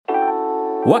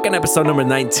Welcome to episode number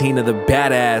 19 of the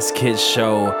Badass Kids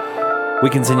Show. We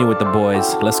continue with the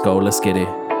boys. Let's go. Let's get it.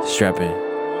 Strap in.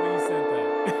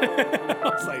 I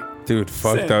was like, dude,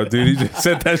 fucked up, dude. He just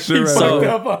said that shit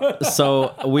right.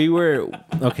 So we were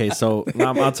okay. So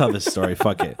I'll tell this story.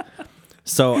 Fuck it.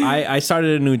 So I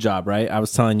started a new job, right? I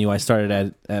was telling you I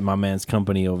started at my man's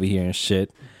company over here and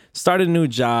shit. Started a new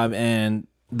job, and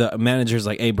the manager's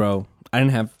like, "Hey, bro, I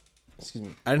didn't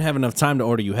have enough time to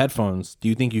order you headphones. Do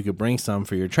you think you could bring some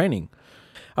for your training?"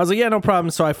 I was like, "Yeah, no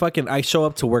problem." So I show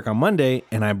up to work on Monday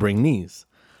and I bring these.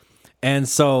 And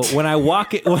so when I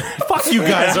walk it, fuck you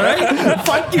guys, all right?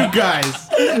 Fuck you guys.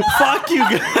 Fuck you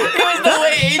guys. It was the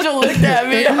way Angel looked at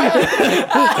me.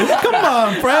 Come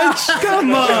on, French.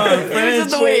 Come on, French. It was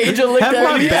just the way Angel looked Have at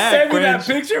my me. back, send me French.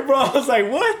 that picture, bro. I was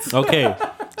like, what? Okay,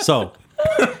 so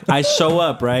I show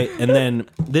up, right? And then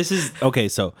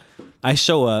so I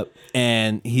show up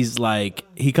and he's like,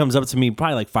 he comes up to me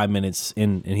probably like 5 minutes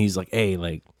in and he's like, "Hey,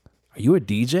 like, are you a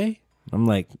DJ?" I'm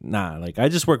like, "Nah, like I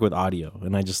just work with audio,"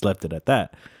 and I just left it at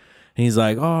that. And he's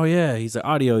like, "Oh yeah," he's like,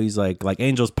 "Audio." He's like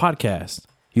Angel's podcast.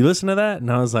 You listen to that?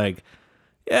 And I was like,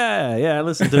 Yeah, I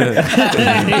listen to it.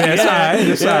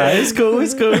 It's all right. It's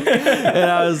cool.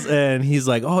 And he's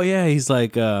like, "Oh yeah," he's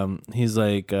like, "Yeah,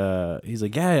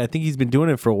 I think he's been doing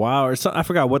it for a while or something." I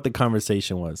forgot what the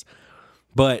conversation was,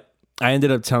 but I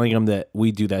ended up telling him that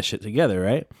we do that shit together,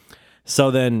 right? So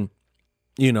then,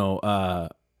 I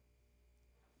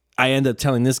end up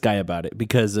telling this guy about it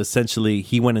because essentially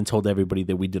he went and told everybody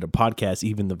that we did a podcast,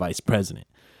 even the vice president,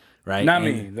 right? Not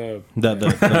and me. The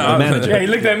manager. Yeah, he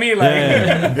looked at me like,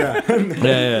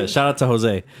 Yeah. Shout out to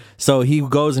Jose. So he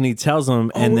goes and he tells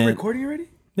him, and we're then recording already?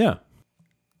 yeah.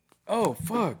 Oh,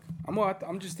 fuck.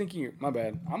 I'm just thinking, my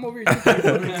bad. I'm over here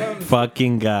thinking,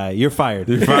 Fucking guy, you're fired.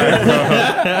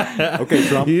 Okay,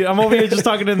 Trump. I'm over here just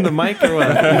talking in the mic or what?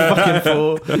 You fucking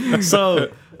fool.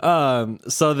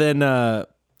 So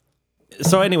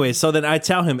then I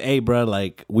tell him, "Hey, bro,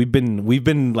 like we've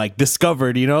been like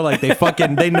discovered, like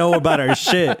they know about our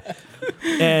shit."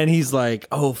 And he's like,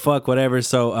 "Oh fuck, whatever."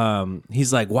 So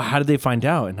he's like, "Well, how did they find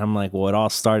out?" And I'm like, "Well, it all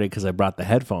started because I brought the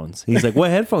headphones." He's like, "What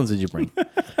headphones did you bring?"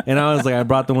 And I was like, "I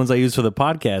brought the ones I use for the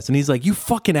podcast." And he's like, "You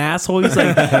fucking asshole." He's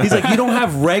like, "You don't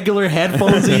have regular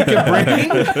headphones that you can bring?"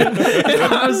 And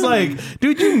I was like,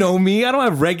 "Dude, you know me. I don't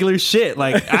have regular shit.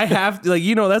 Like I have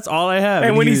that's all I have."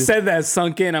 and when he said that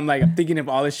sunk in, I'm thinking of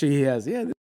all the shit he has. Yeah,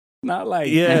 not like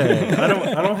yeah, I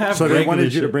don't have. So they regular wanted you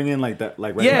shit. to bring in like that,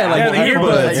 like Yeah, like the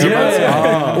earbuds.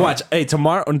 Yeah. Watch. Hey,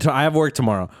 tomorrow I have work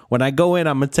tomorrow. When I go in,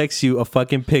 I'm gonna text you a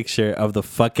fucking picture of the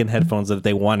fucking headphones that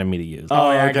they wanted me to use.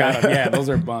 Oh yeah, I got them. Yeah, those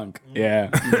are bunk. Yeah.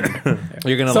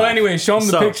 You're gonna. So laugh. anyway, show him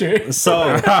the picture. You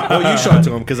show it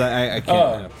to him because I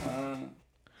can't.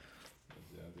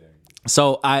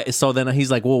 So then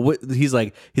he's like, "Well, he's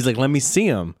like, let me see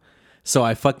him." So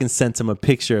I fucking sent him a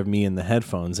picture of me in the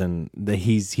headphones, and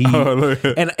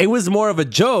and it was more of a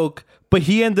joke, but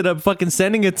he ended up fucking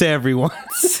sending it to everyone.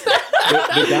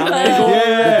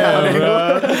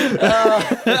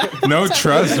 No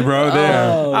trust, bro.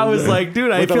 There. I was like,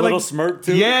 dude, I with a feel little like smirk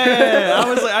too. yeah. I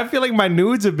was like, I feel like my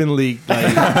nudes have been leaked.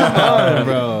 Like, come on,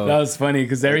 bro. That was funny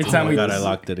because every time we I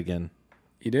locked it again.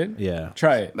 You did? Yeah.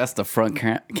 Try it. That's the front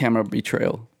camera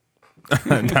betrayal.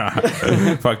 Nah,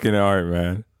 fucking art,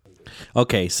 man.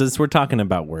 Okay, since we're talking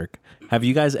about work, have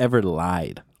you guys ever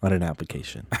lied on an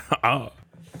application? Pretty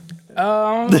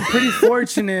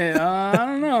fortunate. I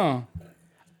don't know.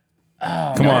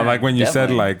 Come on, like when you said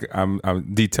definitely. like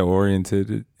I'm detail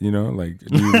oriented, like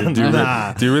do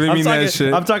you really mean that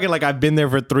shit? I'm talking like I've been there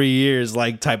for 3 years,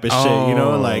 like type of shit.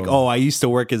 Like I used to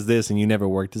work as this and you never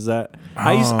worked as that.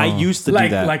 I used to do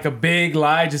that. Like a big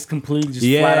lie, just completely, just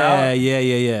flat out.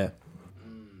 Yeah.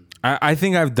 I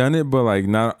think I've done it, but like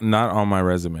not on my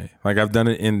resume. Like I've done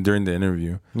it during the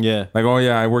interview. Yeah. Like, oh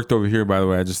yeah, I worked over here, by the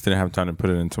way. I just didn't have time to put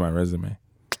it into my resume.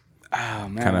 Oh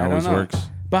man, Kind of I don't always know. works.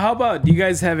 But how about, do you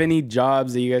guys have any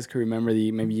jobs that you guys can remember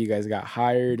that maybe you guys got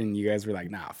hired and you guys were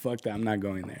like, nah, fuck that, I'm not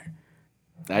going there?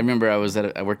 I remember I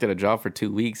worked at a job for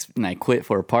 2 weeks and I quit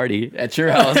for a party at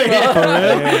your house. Dude,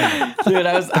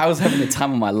 I was having the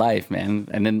time of my life, man.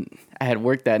 And then I had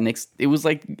work it was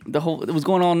like it was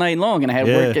going all night long and I had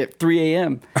work at 3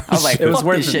 a.m. I was like, It was fuck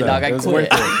worth this it, shit, though. dog. It I was quit. worth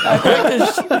I quit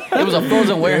this shit. It was a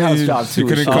frozen warehouse job too. You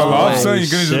couldn't Shit. call off, Oh, son. You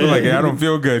couldn't just be like, hey, I don't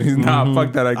feel good. He's nah,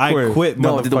 fuck that. I quit. I quit.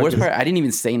 No, the worst motherfuckers. part, I didn't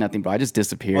even say nothing, bro. I just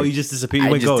disappeared. Oh, you just disappeared.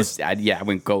 You went ghost. I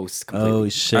went ghost completely. Oh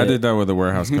shit. I did that with a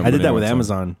warehouse company. I did that with one time.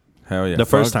 Amazon. Hell yeah. The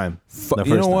first time. The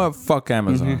You know first what? Fuck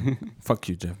Amazon. Fuck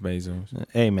you, Jeff Bezos.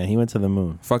 Hey man, he went to the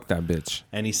moon Fuck that bitch.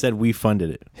 and he said we funded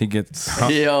it. He gets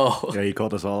Yo. Yeah, he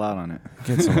called us all out on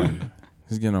it. some money.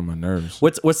 He's getting on my nerves.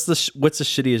 What's the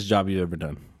shittiest job you've ever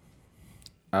done?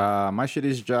 My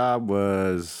shittiest job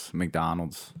was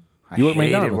McDonald's. You worked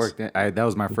hated McDonald's? that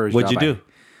was my first What'd job. you do?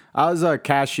 I was a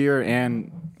cashier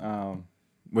and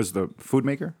was the food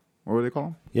maker. What do they call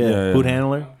them? Yeah, food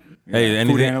handler. Hey,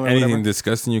 anything handler, whatever. anything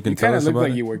disgusting you can You tell kind of us look about?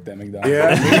 like it? you worked at McDonald's.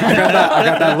 Yeah, I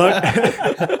got that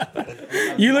look.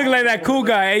 You look like that cool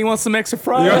guy. Hey, you want some extra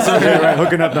fries? Yeah, right,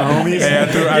 hooking up the homies. Hey, I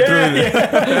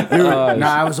threw Dude,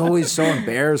 nah, I was always so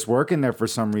embarrassed working there for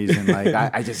some reason. Like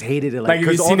I just hated it. Like if you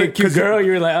 'cause all seen the- a cute 'cause- girl,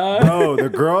 you were like, No, the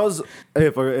girls.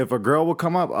 If a girl would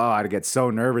come up, oh, I'd get so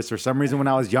nervous for some reason when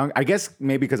I was young. I guess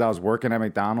maybe because I was working at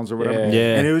McDonald's or whatever.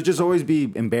 Yeah. And it would just always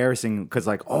be embarrassing because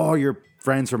like all your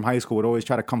friends from high school would always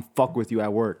try to come fuck with you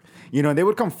at work. You know, they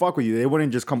would come fuck with you. They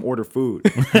wouldn't just come order food.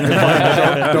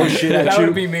 throw shit at That you.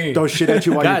 would be me. Throw shit at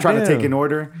you while you're trying to Goddamn. take an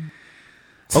order.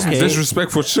 Okay.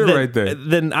 Disrespectful shit right there.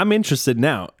 Then I'm interested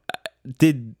now.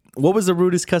 What was the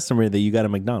rudest customer that you got at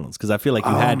McDonald's? Because I feel like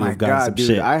you had to have gotten some dude!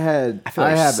 shit. I had. I feel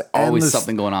like have there's always endless-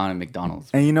 something going on at McDonald's.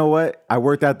 And you know what? I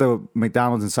worked at the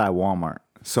McDonald's inside Walmart.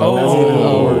 So that's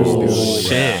even worse, dude.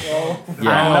 shit.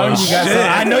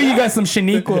 I know you got some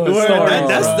Shaniqua.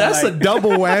 That's a double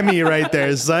whammy right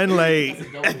there, son. Like,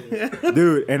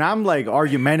 Dude, and I'm like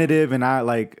argumentative and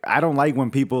I don't like when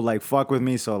people like fuck with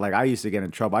me, so like I used to get in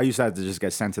trouble. I used to have to just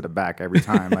get sent to the back every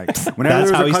time. Like whenever that's there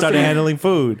was how a he started customer- handling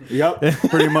food. Yep,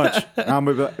 pretty much.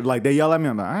 Like they yell at me,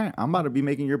 I'm like, all right, I'm about to be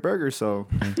making your burger, so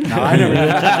no, I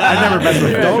never mess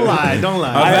with food. Don't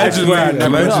lie. I swear I never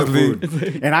mess with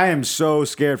Allegedly. food. And I am so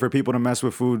scared for people to mess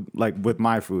with food, like with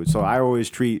my food. So I always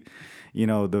treat,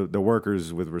 the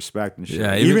workers with respect and shit.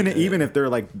 Yeah, even if they're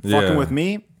like fucking Yeah. with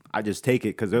me, I just take it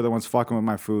because they're the ones fucking with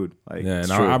my food. Like, Yeah, it's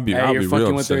and true. I'll be Hey, real you're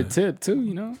fucking with their upset. tip too,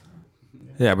 you know.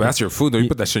 Yeah, but that's your food though. You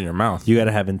put that shit in your mouth. You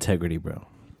gotta have integrity, bro.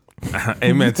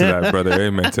 Amen to that, brother.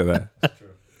 Amen to that.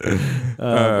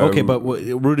 Okay, but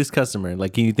rudest customer?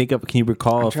 Like, can you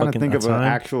recall I'm a trying to fucking think a of an time?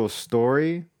 actual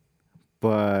story,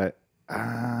 but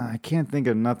I can't think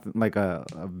of nothing like a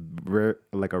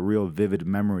real vivid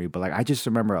memory. But like I just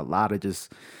remember a lot of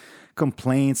just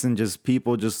complaints and just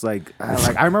people just like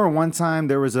I remember one time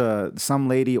there was some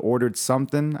lady ordered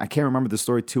something. I can't remember the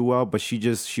story too well, but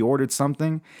she ordered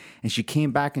something and she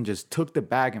came back and just took the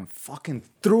bag and fucking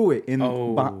threw it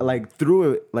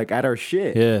threw it like at our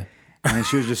shit. Yeah. And then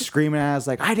she was just screaming at us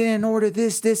like, I didn't order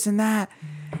this and that.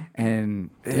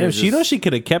 And it Yeah, was she just- she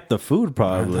could have kept the food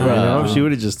probably. You know, she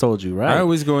would have just told you, right? I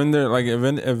always go in there like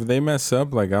if they mess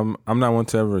up, like I'm not one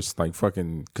to ever like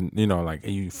fucking like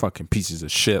hey, you fucking pieces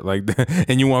of shit like that,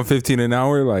 and you want 15 an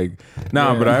hour like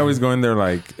nah. But I always go in there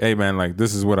like hey man, like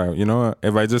this is what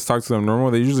if I just talk to them normal,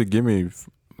 they usually give me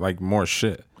like more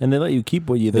shit. And they let you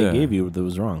keep what they Yeah. gave you that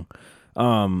was wrong.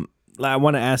 I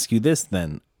want to ask you this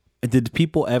then. Did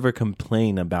people ever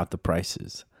complain about the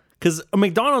prices? Because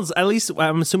McDonald's, at least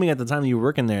I'm assuming at the time you were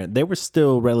working there, they were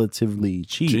still relatively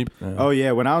cheap. Cheap. Yeah. Oh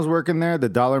yeah, when I was working there, the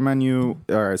dollar menu.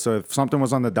 All right, so if something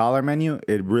was on the dollar menu,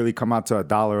 it'd really come out to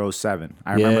 $1.07.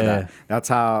 I remember Yeah. that. That's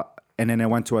how. And then it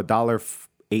went to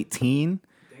 $1.18.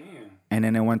 And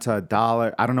then it went to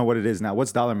 $1. I don't know what it is now.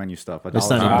 What's dollar menu stuff? It's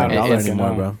not $1.something? even a dollar it's anymore,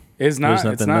 not. bro. It's not. There's It's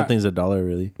nothing. not. Nothing's a dollar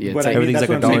really. Yeah, But it's I like mean, everything's that's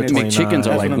like what I'm saying. $1.29. McChickens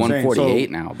are like That's what I'm saying. $1.48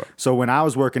 now, bro. So when I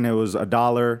was working, it was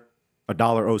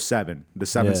 $1.07. The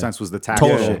 7 Yeah. cents was the tax.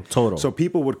 Total. So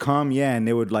people would come, and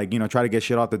they would like try to get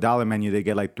shit off the dollar menu. They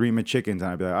get like 3 McChickens, and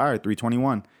I'd be like, all right,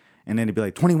 $3.21, and then it'd be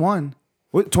like 21.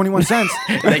 What 21 cents?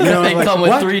 They come with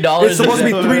what? $3. It's supposed to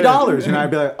be $3, and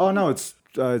I'd be like, oh no, it's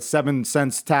 7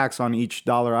 cents tax on each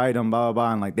dollar item, blah blah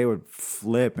blah, and like they would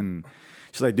flip, and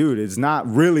she's like, dude, it's not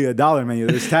really a dollar menu.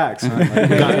 There's tax. And I'm like,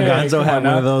 Gonzo had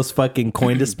one of those fucking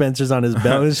coin dispensers on his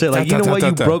belt and shit. Like, you know what,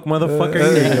 you broke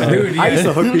motherfucker? Here you go. Dude, I used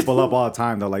to hook people up all the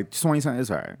time though, like 20 cents. It's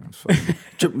all right. It's fine.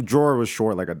 Drawer was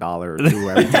short like $1 or $2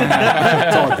 every time.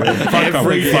 It's all good. It's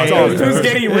all Who's good.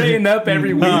 getting written up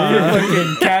every week for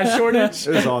fucking cash shortage?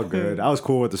 It's all good. I was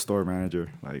cool with the store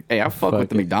manager. Like, Hey, I fuck with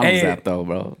the McDonald's Hey. app though,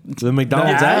 bro. The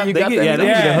McDonald's Nah, app, you they got get, that. yeah, they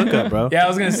get a hookup, bro. Yeah, I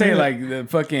was gonna say like the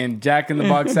fucking Jack in the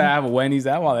Box app, Wendy's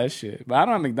app, all that shit. But I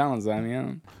don't have McDonald's. I mean, I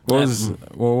don't.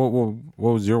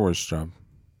 What was your worst job?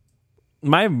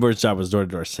 My worst job was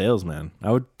door-to-door sales, man.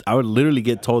 I would literally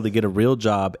get told to get a real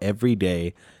job every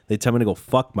day. They tell me to go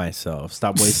fuck myself,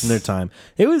 stop wasting their time.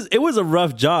 It was a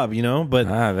rough job, but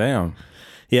Ah, damn.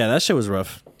 yeah, that shit was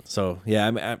rough. So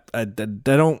yeah, I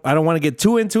don't want to get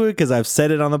too into it because I've said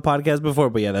it on the podcast before.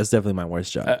 But yeah, that's definitely my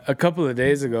worst job. A couple of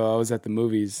days ago, I was at the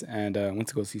movies and went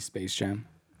to go see Space Jam,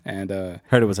 and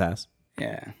Heard it was ass.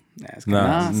 it's Nah,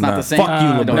 Nah, it's not the same. Fuck you,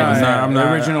 LeBron. Don't Nah, even- Nah, I'm the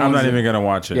not. original I'm not ones- even gonna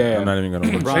watch it. Yeah. I'm not even gonna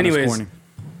watch it. Ron is Anyways. corny.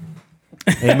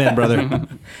 Amen, brother.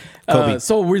 Kobe.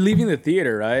 So we're leaving the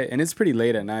theater, right? And it's pretty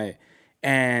late at night.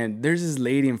 And there's this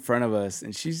lady in front of us,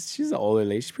 and she's an older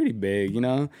lady. She's pretty big, you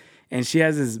know? And she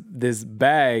has this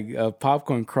bag of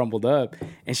popcorn crumbled up.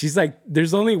 And she's like,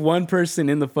 there's only one person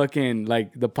in the fucking,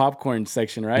 like, the popcorn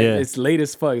section, right? Yeah. It's late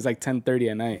as fuck. It's like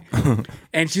 10:30 at night.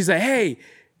 And she's like, hey,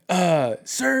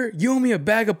 sir, you owe me a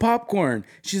bag of popcorn.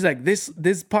 She's like, this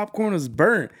popcorn was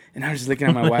burnt. And I was just looking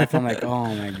at my wife. I'm like,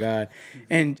 oh my God.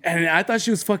 And I thought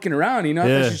she was fucking around, you know? I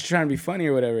Yeah. thought she was trying to be funny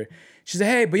or whatever. She's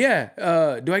like, hey, but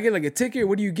yeah, do I get like a ticket?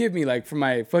 What do you give me like for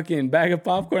my fucking bag of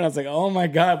popcorn? I was like, oh my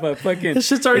God, but fucking. This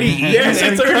shit's already eaten. Yeah,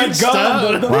 shit's already crunched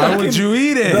gone, up. bro. Why would you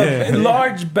eat it?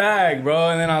 Large bag, bro.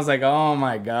 And then I was like, oh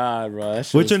my God, bro. That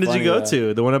shit Which was one did you funny, go though.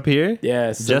 to? The one up here?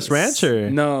 Yeah. Just Ranch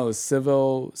or? No,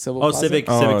 Civil Oh, Plaza? Civic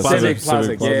Oh, Plaza. Civic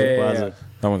Plaza. Yeah.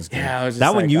 That one's good. Yeah, I was just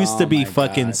That one like, used to oh be my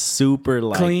fucking God. super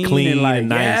like clean, clean and, like, and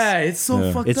nice. Yeah, it's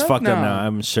so fucked It's up fucked now. up now.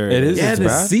 I'm sure It is. Yeah, It's the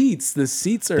bad?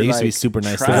 seats are They used to be like super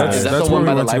nice. trash. Is that That's the where one we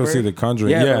by the went to go library? see The Conjuring.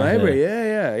 Yeah, Yeah, the library.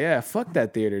 Yeah. Fuck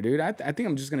that theater, dude. I think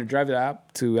I'm just gonna drive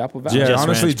to Apple Valley. Yeah, Just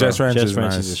honestly, Ranch, bro. Just Ranch is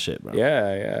Ranch nice. is a shit, bro.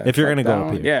 Yeah. If you're Fuck gonna go that up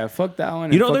one. here. Yeah, fuck that one. You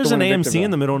and know, fuck there's the an one in AMC in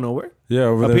the Victorville. middle of nowhere. Yeah,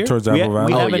 over Up there here? towards we Apple we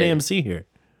Valley. have an yeah. AMC here.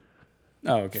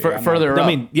 Oh, okay. Further I up.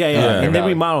 mean, yeah, Yeah, and they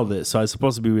Valley. remodeled it, so it's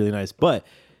supposed to be really nice. But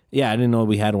yeah, I didn't know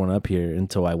we had one up here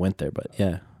until I went there. But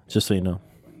yeah, just so you know.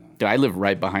 Dude, I live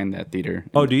right behind that theater.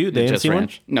 Oh, do you? The Just AMC one?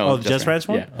 Ranch. No, Oh, Just Just Ranch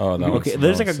one? Yeah. Oh, that Okay, one's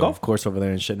there's like a sick. golf course over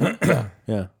there and shit. No?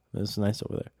 Yeah, it's nice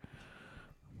over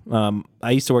there.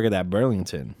 I used to work at that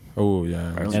Burlington, Oh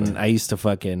yeah. and I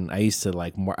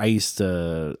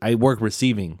work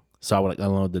receiving, so I would like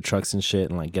unload the trucks and shit,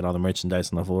 and like get all the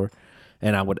merchandise on the floor,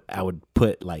 and I would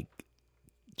put like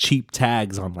cheap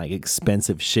tags on like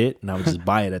expensive shit, and I would just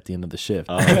buy it at the end of the shift.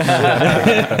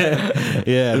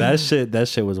 Yeah, that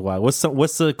shit was wild.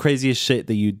 What's the craziest shit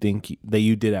that you think that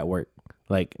you did at work?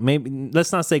 Like, maybe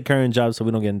let's not say current job so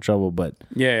we don't get in trouble, but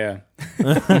Yeah.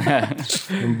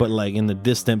 but like in the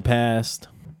distant past.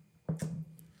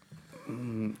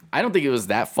 I don't think it was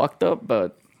that fucked up,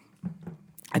 but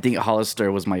I think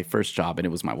Hollister was my first job, and it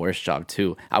was my worst job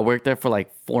too. I worked there for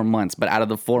like 4 months, but out of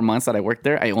the 4 months that I worked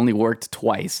there, I only worked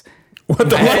twice.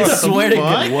 I swear to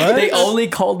God, they only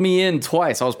called me in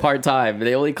twice. I was part time.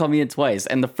 They only called me in twice,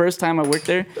 and the first time I worked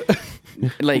there,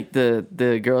 like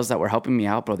the girls that were helping me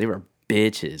out, bro, they were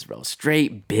bitches, bro,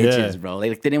 straight bitches, Yeah. bro.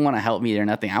 They didn't want to help me or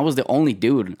nothing. I was the only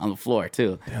dude on the floor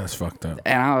too. Yeah, that's fucked up.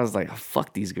 And I was like, oh,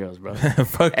 fuck these girls, bro.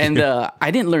 Fuck and you.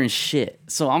 I didn't learn shit.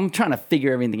 So I'm trying to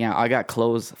figure everything out. I got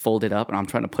clothes folded up and I'm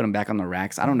trying to put them back on the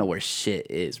racks. I don't know where shit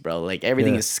is, bro. Like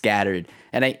everything Yeah. is scattered.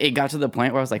 And it got to the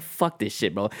point where I was like, fuck this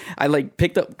shit, bro. I like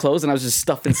picked up clothes and I was just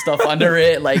stuffing stuff under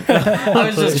it. Like I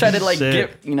was just trying to like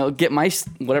Shit. get my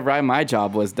whatever my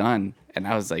job was done. And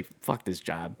I was like, fuck this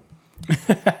job.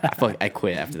 I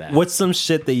quit after that. What's some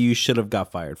shit that you should have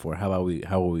got fired for? How about we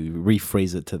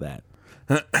rephrase it to that?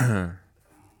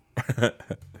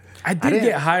 I did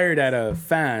get hired at a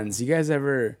Fans. You guys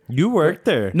ever? You worked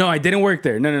there. No, I didn't work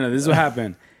there. No. This is what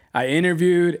happened. I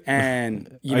interviewed,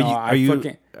 and Are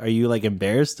you like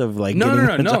embarrassed of like No, getting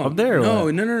no, a no, job there?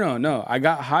 or no, what? no. I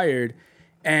got hired,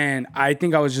 and I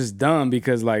think I was just dumb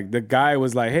because like the guy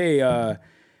was like, "Hey,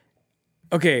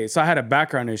 okay." So I had a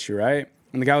background issue, right?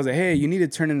 And the guy was like, "Hey, you need to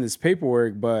turn in this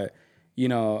paperwork, but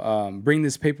bring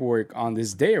this paperwork on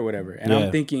this day or whatever." And Yeah.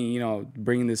 I'm thinking,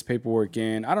 bringing this paperwork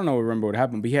in. I don't remember what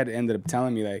happened, but he had ended up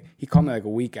telling me like he called me like a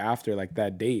week after like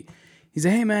that date. He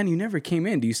said, "Hey man, you never came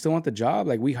in. Do you still want the job?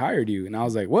 Like we hired you." And I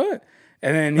was like, "What?"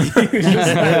 And then he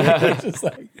was just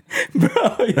like, bro,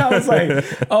 I was like,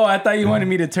 "Oh, I thought you wanted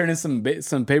me to turn in some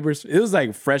papers." It was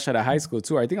like fresh out of high school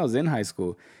too. I think I was in high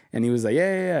school. And he was like,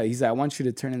 yeah. He's like, "I want you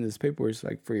to turn in this paperwork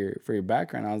like for your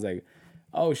background." I was like,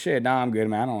 "Oh shit, nah, I'm good,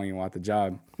 man. I don't even want the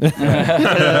job."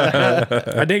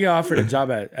 I did get offered a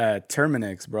job at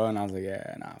Terminix, bro, and I was like,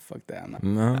 "Yeah, nah, fuck that." I'm not.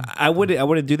 No. I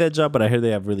wouldn't do that job, but I heard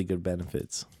they have really good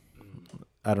benefits.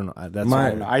 I don't know. That's My- I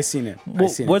don't know. I seen it. well, I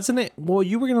seen it. wasn't it? Well,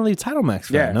 you were gonna leave Title Max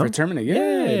for Yeah, that, no? for Terminix. Yeah,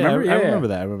 Remember? yeah. I remember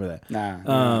that. I remember that.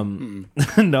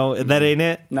 Nah, No, that ain't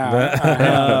it.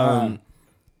 nah.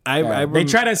 I They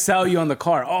try to sell you on the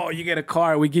car. Oh, you get a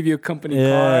car. We give you a company Yeah.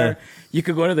 car. You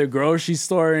could go to the grocery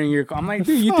store in your car. I'm like,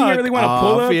 dude, you think I really want to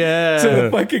pull off, up yeah. to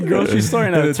the fucking grocery store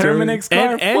in a Terminix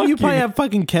car? and you Fuck probably have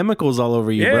fucking chemicals all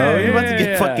over you, bro. You're about to get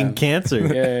yeah. fucking cancer.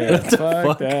 Yeah,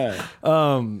 fuck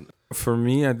that. For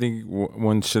me, I think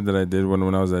one shit that I did when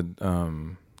I was at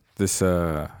this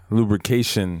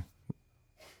lubrication.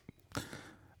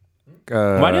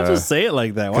 Why do you have to say it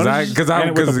like that? Why don't you just end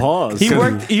it with a pause?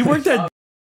 He worked at.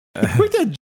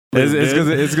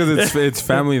 It's because it's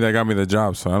family that got me the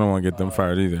job, so I don't want to get them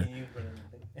fired either.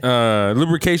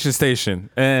 lubrication station.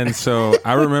 And so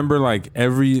I remember like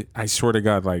I swear to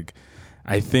God, like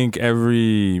I think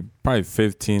every probably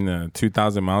 15 to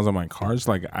 2,000 miles on my cars,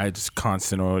 like I just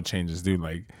constant oil changes, dude.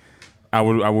 Like I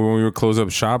would when we would close up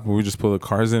shop, we would just pull the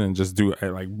cars in and just do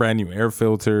like brand new air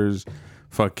filters,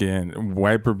 fucking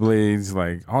wiper blades,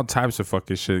 like all types of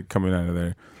fucking shit coming out of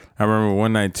there. I remember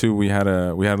one night too, we had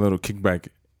a little kickback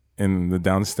in the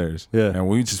downstairs. Yeah. And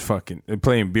we just fucking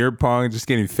playing beer pong, just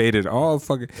getting faded. All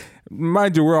fucking,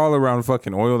 mind you, we're all around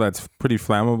fucking oil that's pretty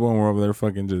flammable, and we're over there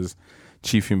fucking just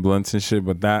chiefing blunts and shit.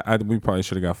 But we probably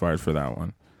should have got fired for that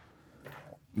one.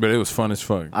 But it was fun as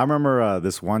fuck. I remember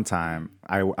this one time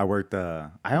I worked. I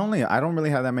don't really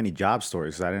have that many job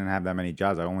stories because I didn't have that many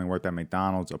jobs. I only worked at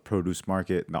McDonald's, a produce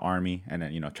market, the army, and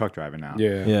then truck driving now.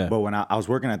 Yeah. Yeah. But when I was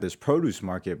working at this produce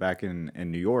market back in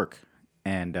New York,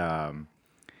 and I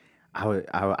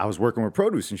was working with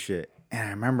produce and shit, and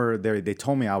I remember they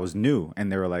told me I was new,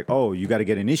 and they were like, "Oh, you got to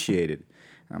get initiated."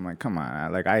 I'm like, come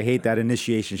on. I hate that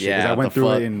initiation shit. Because Yeah, I what went the through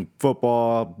fuck? it in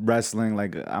football, wrestling.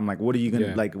 Like, I'm like, what are you going to,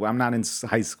 Yeah. like, I'm not in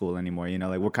high school anymore,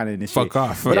 like, what kind of initiation? Fuck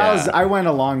off. But Yeah. I went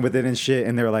along with it and shit,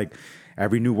 and they were like,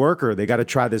 every new worker, they got to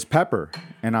try this pepper.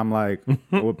 And I'm like,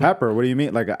 well, pepper, what do you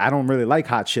mean? Like, I don't really like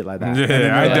hot shit like that. Yeah, And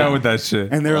then I they're dealt like- with that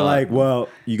shit. And they were like, well,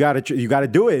 you got to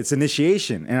do it. It's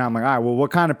initiation. And I'm like, all right, well,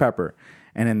 what kind of pepper?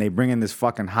 And then they bring in this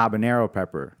fucking habanero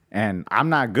pepper. And I'm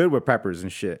not good with peppers and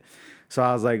shit. So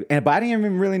I was like, but I didn't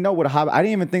even really know I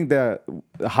didn't even think the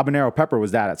habanero pepper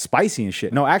was that spicy and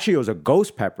shit. No, actually, it was a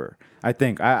ghost pepper, I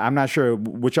think. I'm not sure.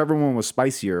 Whichever one was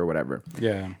spicier or whatever.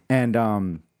 Yeah. And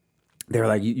they were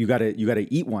like, you gotta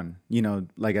eat one,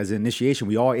 like as an initiation.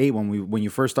 We all ate one. When you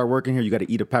first start working here, you got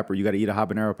to eat a pepper. You got to eat a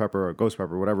habanero pepper or a ghost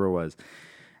pepper, whatever it was.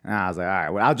 And I was like, all right,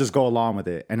 well, I'll just go along with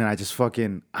it. And then I just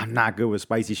I'm not good with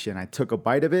spicy shit. And I took a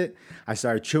bite of it. I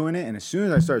started chewing it. And as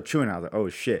soon as I started chewing it, I was like, oh,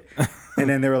 shit. And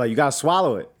then they were like, you got to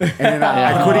swallow it. And then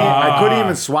I couldn't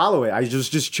even swallow it. I was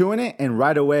just chewing it. And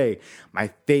right away, my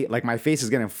face is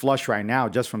getting flushed right now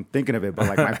just from thinking of it. But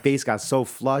like my face got so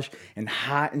flushed and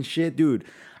hot and shit, dude.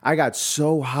 I got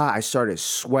so hot, I started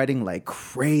sweating like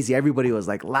crazy. Everybody was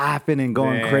like laughing and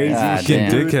going Damn. crazy. and God shit,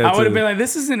 damn. dude. Dickhead I would have too. been like,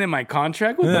 this isn't in my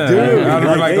contract. What Yeah. the Dude, I'd have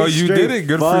been like, they oh, you did straight it.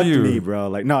 Good for fucked you. me, bro.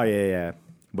 Like, no, yeah.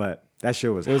 But that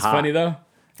shit was It was hot. funny though.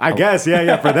 I guess,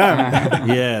 yeah, for them.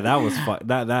 Yeah, that was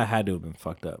that had to have been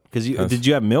fucked up. Because did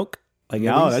you have milk? Like, at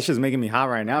No, least? that's just making me hot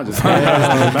right now. Just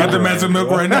Get the mess of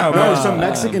milk right now, No, bro. some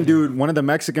Mexican dude, one of the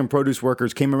Mexican produce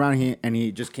workers came around here and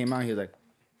he just came out. He was like,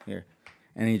 here.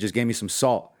 And he just gave me some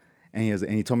salt. And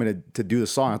he told me to do the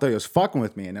salt. And I thought he was fucking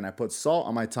with me. And then I put salt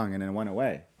on my tongue and then it went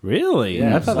away. Really?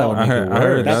 Yeah, I thought that would make it I heard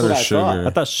worse. That's that what was I thought. sugar. I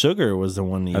thought sugar was the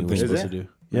one that you were think- supposed Is to it? do.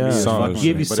 Maybe Yeah, it's salt He or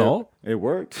gave you But salt. It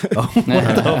worked.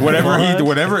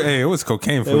 Whatever. Hey, it was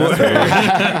cocaine for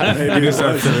that. Maybe it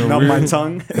was. Numb my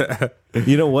tongue.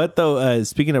 You know what though?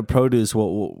 Speaking of produce,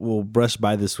 we'll brush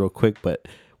by this real quick, but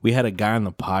we had a guy on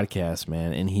the podcast,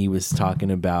 man, and he was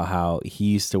talking about how he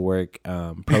used to work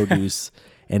produce,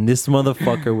 and this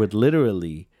motherfucker would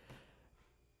literally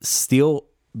steal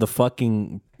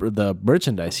the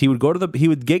merchandise. He would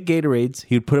get Gatorades,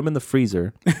 he would put them in the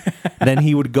freezer, then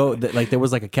he would go there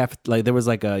was like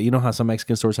a you know how some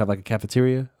Mexican stores have like a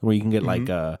cafeteria where you can get like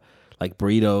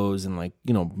burritos and like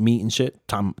meat and shit,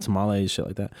 tamales, shit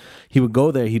like that. He would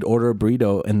go there, he'd order a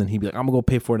burrito, and then he'd be like, I'm gonna go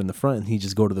pay for it in the front, and he'd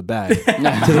just go to the bag to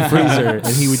the freezer, and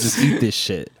he would just eat this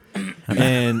shit.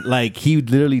 And like he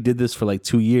literally did this for like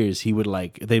 2 years. He would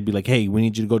they'd be like, hey, we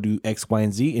need you to go do X, Y,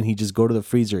 and Z, and he'd just go to the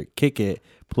freezer, kick it,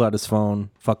 pull out his phone,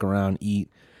 fuck around, eat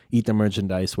the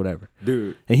merchandise, whatever.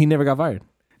 Dude. And he never got fired.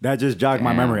 That just jogged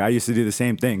my memory. I used to do the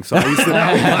same thing. So I used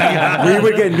to, we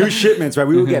would get new shipments, right?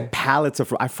 We would get pallets of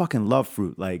fruit. I fucking love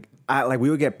fruit. We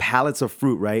would get pallets of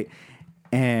fruit, right?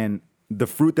 And the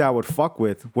fruit that I would fuck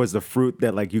with was the fruit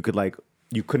that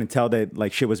you couldn't tell that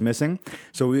like shit was missing.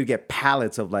 So we would get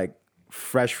pallets of like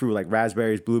fresh fruit, like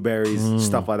raspberries, blueberries,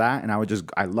 stuff like that. And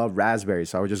I love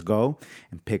raspberries. So I would just go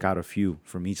and pick out a few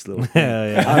from each little thing.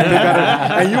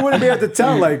 And you wouldn't be able to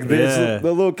tell like this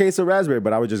the little case of raspberry,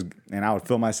 but I would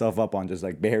fill myself up on just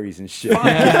like berries and shit.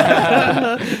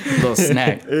 Little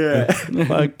snack.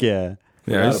 Fuck yeah.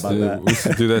 Yeah, Forgot about that. we used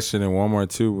to do that shit in Walmart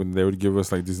too when they would give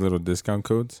us like these little discount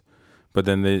codes. But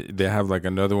then they have like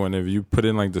another one. If you put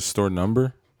in like the store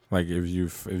number, like if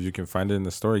you can find it in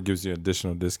the store, it gives you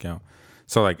additional discount.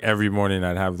 So like every morning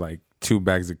I'd have like 2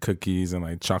 bags of cookies and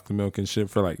like chocolate milk and shit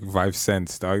for like 5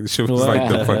 cents, dog. This shit was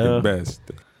like the fucking best.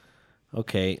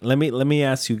 Okay, let me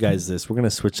ask you guys this. We're gonna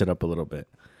switch it up a little bit.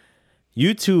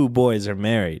 You two boys are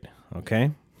married,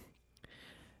 okay?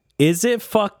 Is it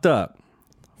fucked up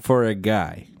for a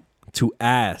guy to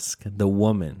ask the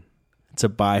woman to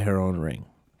buy her own ring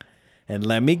And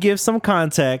let me give some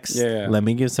context. Yeah. Let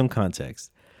me give some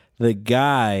context. The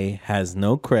guy has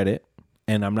no credit,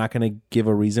 and I'm not going to give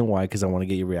a reason why because I want to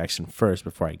get your reaction first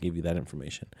before I give you that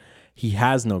information. He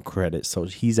has no credit, so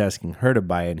he's asking her to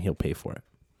buy it, and he'll pay for it.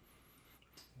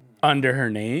 Under her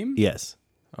name? Yes.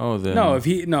 Oh, then No, if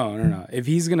he no. If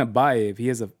he's gonna buy it, if he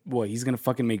has he's gonna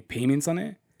fucking make payments on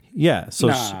it? Yeah. So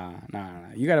Nah.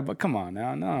 You gotta come on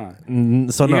now, nah.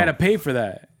 so You no. gotta pay for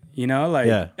that. You know, like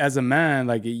Yeah. as a man,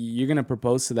 like you're gonna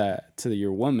propose to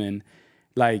your woman.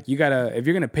 Like you gotta, if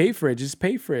you're gonna pay for it, just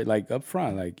pay for it like up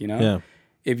front. Like, you know, Yeah.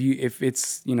 if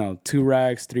it's, 2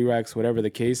 racks, 3 racks, whatever the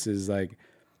case is, like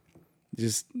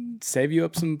just save you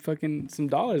up some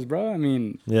dollars, bro. I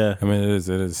mean, Yeah. I mean, it is.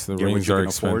 The what rings you are can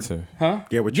afford. expensive. huh?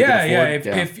 Yeah, what you can Yeah.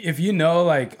 afford. If you know,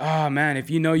 like, oh man, if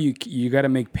you know you got to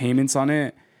make payments on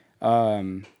it,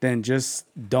 then just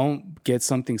don't get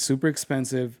something super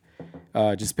expensive.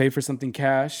 Just pay for something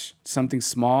cash, something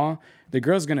small. The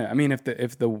girl's gonna. I mean, if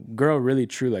the girl really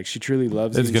like she truly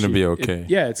loves It's you, gonna she- be okay.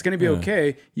 it's gonna be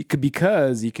okay.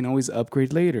 Because you can always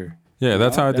upgrade later. Yeah,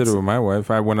 that's know, how I did it that's- with my wife.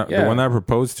 The Yeah. one I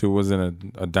proposed to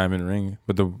wasn't a diamond ring,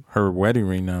 but her wedding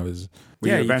ring now is.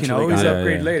 Yeah, you can eventually always got it.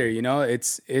 upgrade Yeah. later. You know,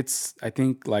 it's I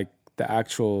think like the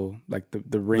actual like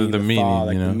the ring, The the meaning, thought,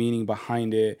 like you the know? meaning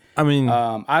behind it. I mean,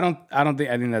 I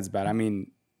think that's bad. I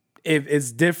mean, if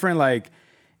it's different, like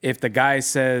if the guy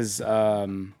says, "Oh,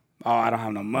 I don't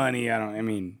have no money," I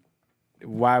mean,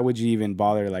 why would you even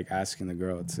bother like asking the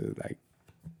girl to like?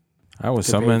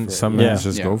 some pay men, for it. some men Yeah.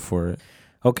 just Yeah. go for it.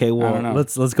 Okay, don't well, know.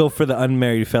 let's go for the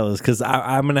unmarried fellas because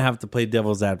I'm gonna have to play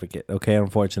devil's advocate. Okay,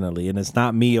 unfortunately, and it's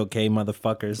not me. Okay,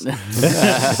 motherfuckers.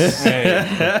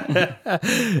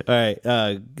 All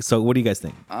right. So, what do you guys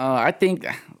think? I think,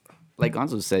 like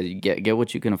Gonzo said, you get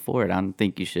what you can afford. I don't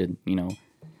think you should,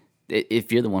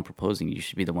 if you're the one proposing, you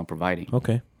should be the one providing.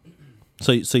 Okay.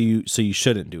 So you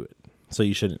shouldn't do it. So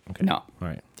you shouldn't. Okay. No. All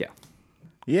right. Yeah.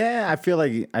 Yeah, I feel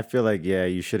like yeah,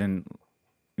 you shouldn't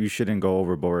go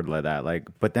overboard like that. Like,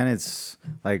 but then it's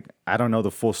like I don't know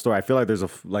the full story. I feel like there's a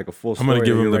full story. I'm gonna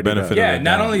give that him you're the ready to- benefit of Yeah, the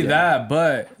not doubt. only that,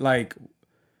 but like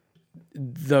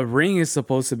the ring is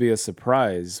supposed to be a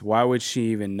surprise. Why would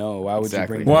she even know? Why would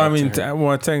Exactly. you bring? Well, it I up mean, to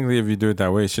her? technically, if you do it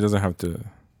that way, she doesn't have to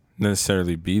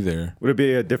necessarily be there. Would it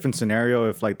be a different scenario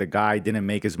if like the guy didn't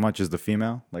make as much as the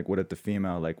female? Like, what if the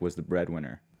female like was the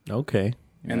breadwinner? Okay.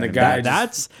 and the guy,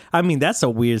 That's a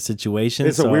weird situation.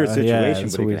 It's a weird yeah, situation,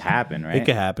 it's but a it weird- could happen, right? It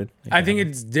could happen. I think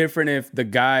it's different if the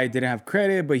guy didn't have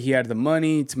credit, but he had the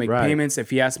money to make Right. payments.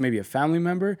 If he asked maybe a family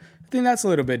member, I think that's a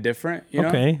little bit different. You know?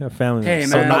 Okay, a family. Hey,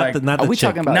 so man, not like- the not Are the we chick.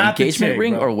 talking about Not the engagement chick,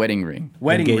 ring bro. or wedding ring?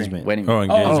 Wedding Engagement. ring. Wedding Oh,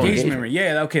 ring. engagement. Engagement ring.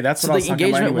 Yeah, okay, that's So what I the was talking about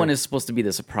engagement anyway. one is supposed to be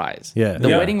the surprise. Yeah. The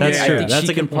Yeah, wedding that's ring, true. I think That's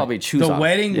she a good can point. probably choose The off.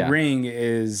 wedding Yeah. ring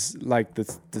is like the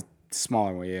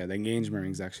smaller one. Yeah, the engagement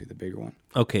ring is actually the bigger one.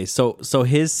 Okay, so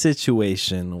his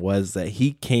situation was that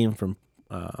he came from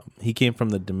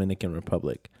the Dominican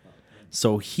Republic,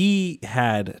 so he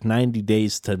had 90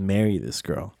 days to marry this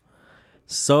girl.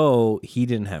 So he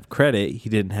didn't have credit. He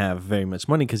didn't have very much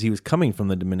money because he was coming from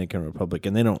the Dominican Republic,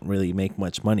 and they don't really make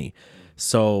much money.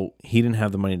 So he didn't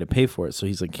have the money to pay for it. So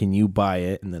he's like, "Can you buy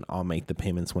it, and then I'll make the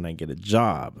payments when I get a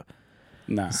job."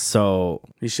 Nah, So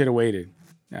he should have waited.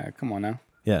 Yeah, come on now.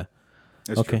 yeah,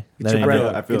 That's okay. true. That ain't bread good.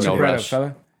 up. I feel Get your like bread up, rush.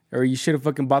 fella. Or you should have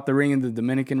fucking bought the ring in the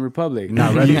Dominican Republic.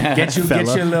 Not ready. Get your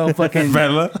little fucking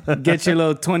get your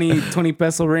little 20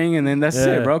 peso ring, and then that's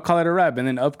Yeah. it, bro. Call it a wrap, and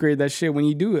then upgrade that shit when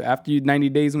you do it after you 90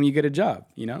 days when you get a job.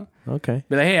 You know, Okay.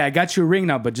 be like, hey, I got you a ring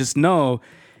now, but just know,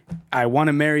 I want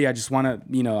to marry. I just want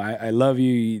to, I love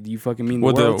you. You fucking mean the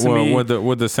world to me.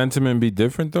 Would the sentiment be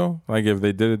different though? Like if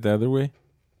they did it the other way,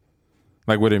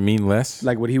 like would it mean less?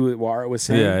 Like what Art was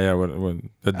saying. Yeah. What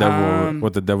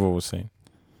the devil was saying.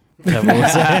 Like,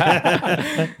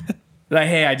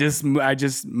 hey, I just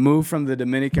moved from the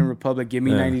Dominican Republic. Give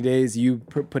me Yeah. 90 days. You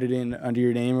put it in under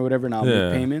your name or whatever, and I'll Yeah,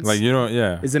 make payments. like you don't.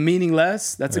 Yeah, Is it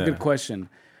meaningless? That's a Yeah. good question.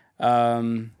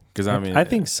 because I mean, I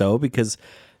think so because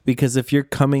if you're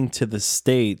coming to the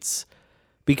States,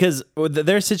 because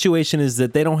their situation is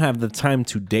that they don't have the time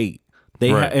to date.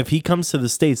 Right. If he comes to the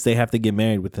States, they have to get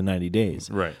married within 90 days.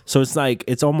 Right. So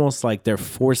it's almost like the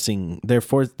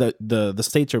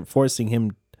states are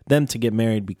forcing them to get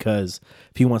married because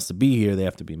if he wants to be here, they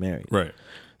have to be married. right.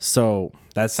 So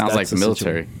that's Sounds like the the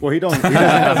military. situation. Well, he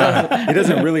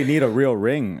doesn't really need a real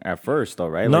ring at first, though,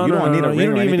 right? No, you no, don't no, need no, a you ring.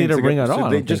 don't or even anything need a to ring get, at all, So I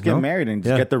they don't just think, get no? married and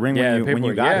Yeah. just get the ring when you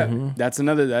paperwork. got yeah, it. that's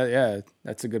another. Yeah,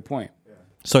 that's a good point.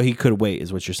 So he could wait,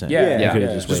 is what you're saying. Yeah, Yeah, yeah. He could've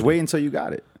yeah. just Just waited. wait until you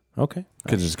got it. Okay.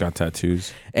 Could just got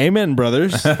tattoos. Amen,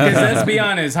 brothers. Because let's be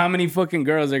honest, how many fucking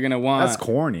girls are gonna want? That's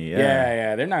corny.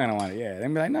 Yeah, they're not gonna want it. Yeah, they're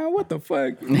gonna be like, no, what the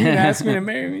fuck? You gonna ask me to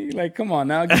marry me? Like, come on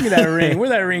now, give me that ring. Where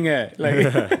that ring at?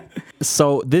 Like,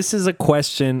 So this is a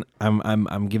question.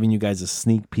 I'm giving you guys a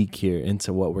sneak peek here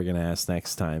into what we're gonna ask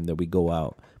next time that we go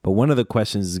out. But one of the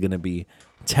questions is gonna be,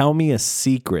 tell me a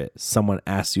secret someone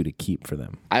asked you to keep for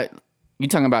them. You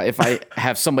talking about if I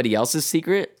have somebody else's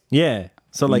secret? Yeah.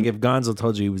 So like if Gonzo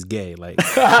told you he was gay, like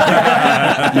You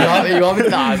want me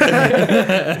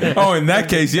to Oh, in that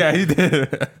case, yeah, he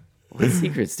did. What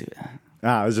secrets do?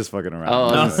 Nah, I was just fucking around. Oh,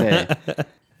 I was gonna say.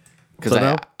 Because So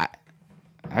now-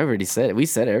 I already said it. We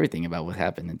said everything about what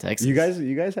happened in Texas. You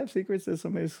guys have secrets that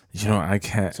somebody's. You know, I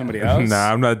can't. Somebody else?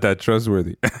 Nah, I'm not that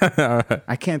trustworthy.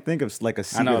 I can't think of like a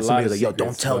secret. know a lot Somebody's of like, yo,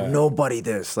 don't secrets, tell but- nobody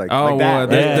this. Like, Oh, like that. well,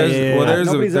 there's, yeah, well, yeah. there's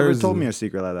Nobody's ever there's told me a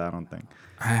secret like that. I don't think.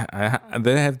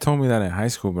 They have told me that in high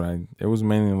school, but it was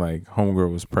mainly like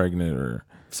homegirl was pregnant or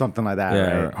Something like that.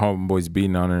 yeah, or Right? homeboys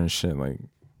beating on her and shit. Like,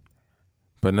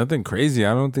 but nothing crazy.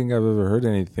 I don't think I've ever heard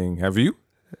anything. Have you?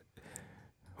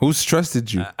 Who's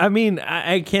trusted you? I mean,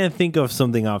 I can't think of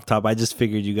something off top. I just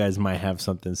figured you guys might have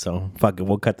something, so fuck it.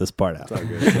 We'll cut this part out. Fuck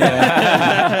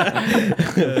it.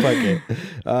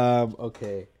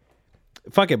 Okay.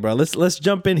 Fuck it, bro. Let's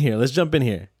jump in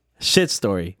here. Shit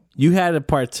story. You had a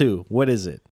part 2. What is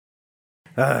it?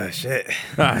 Shit.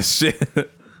 Ah, shit.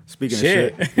 Speaking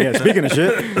Shit. of shit. Yeah, speaking of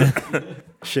shit.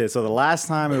 Shit. So the last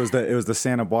time it was the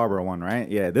Santa Barbara one, right?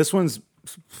 Yeah, this one's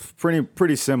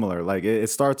pretty similar. Like it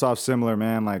starts off similar,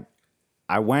 man. Like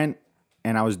I went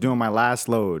and I was doing my last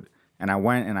load and I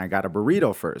went and I got a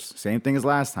burrito first. Same thing as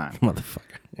last time.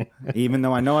 Motherfucker. Even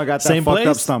though I know I got that Same fucked up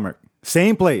place? stomach.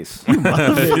 Same place. Son of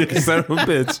a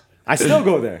bitch. I still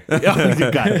go there. God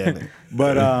damn it.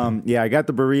 But yeah, I got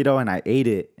the burrito and I ate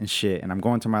it and shit. And I'm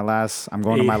going to my last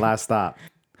stop.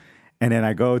 And then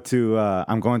I'm going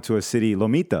to a city,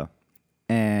 Lomita.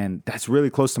 And that's really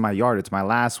close to my yard. It's my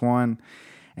last one.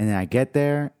 And then I get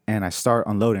there and I start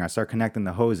unloading. I start connecting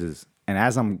the hoses. And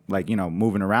as I'm like,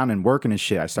 moving around and working and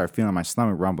shit, I start feeling my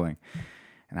stomach rumbling.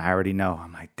 And I already know.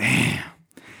 I'm like, damn.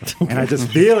 And I just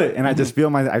feel it. And I just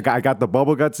feel I got the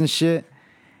bubble guts and shit.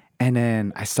 And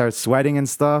then I start sweating and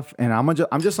stuff. And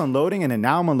I'm just unloading. And then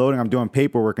now I'm unloading. I'm doing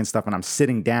paperwork and stuff. And I'm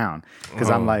sitting down. Because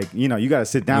I'm like, you got to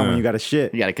sit down when you got to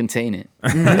shit. You got to contain it. I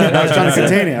was trying to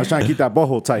contain it. I was trying to keep that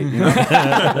butthole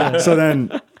tight. So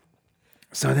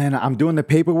then I'm doing the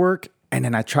paperwork. And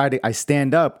then I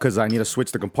stand up because I need to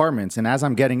switch the compartments. And as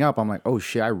I'm getting up, I'm like, oh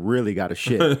shit, I really got to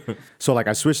shit. So like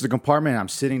I switch the compartment and I'm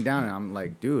sitting down and I'm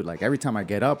like, dude, like every time I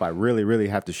get up, I really, really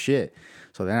have to shit.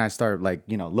 So then I start like,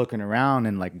 looking around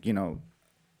and like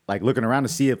looking around to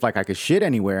see if like I could shit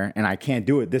anywhere, and I can't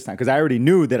do it this time because I already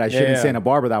knew that I shit in Santa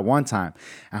Barbara that one time.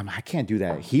 I can't do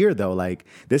that here though. Like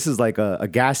this is like a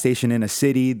gas station in a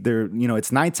city. There,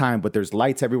 it's nighttime, but there's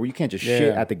lights everywhere. You can't just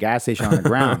shit at the gas station on the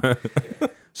ground.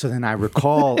 So then I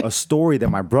recall a story that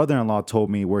my brother-in-law told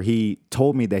me where he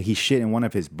told me that he shit in one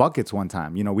of his buckets one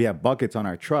time. We have buckets on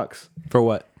our trucks. For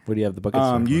what? What do you have the buckets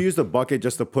for? You use the bucket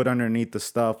just to put underneath the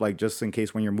stuff, like just in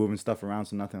case when you're moving stuff around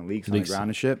so nothing leaks on the ground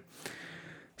and shit.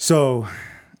 So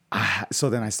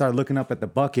then I started looking up at the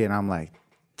bucket and I'm like,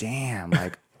 damn,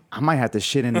 like I might have to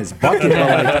shit in this bucket,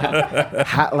 but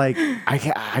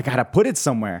I gotta put it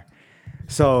somewhere.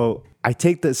 So I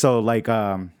take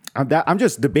I'm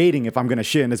just debating if I'm gonna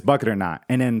shit in this bucket or not.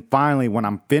 And then finally, when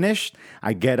I'm finished,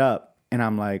 I get up. And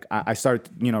I'm like, I start,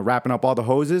 wrapping up all the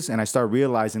hoses, and I start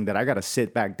realizing that I gotta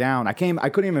sit back down. I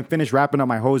couldn't even finish wrapping up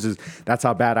my hoses. That's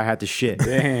how bad I had to shit.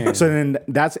 Damn. So then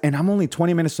and I'm only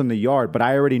 20 minutes from the yard, but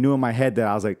I already knew in my head that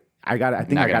I was like, I gotta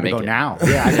go now.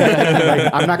 Yeah,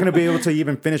 I'm not gonna be able to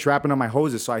even finish wrapping up my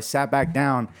hoses. So I sat back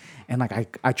down, and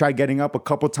like I tried getting up a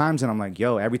couple times, and I'm like,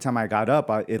 yo, every time I got up,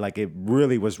 it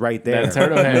really was right there. That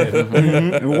turtle head.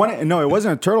 Mm-hmm. No, it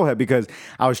wasn't a turtle head because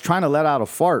I was trying to let out a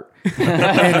fart,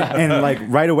 and like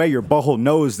right away, your butthole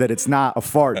knows that it's not a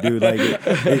fart, dude. Like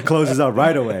it closes up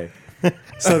right away.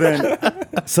 So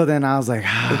then I was like,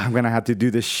 I'm gonna have to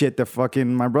do this shit that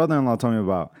fucking my brother-in-law told me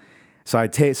about. So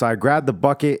I grabbed the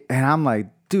bucket and I'm like,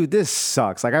 dude, this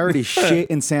sucks. Like I already shit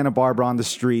in Santa Barbara on the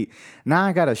street. Now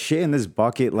I gotta shit in this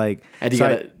bucket. Like, And you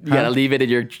gotta leave it in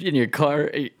your car,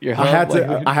 your hub.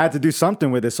 I had to do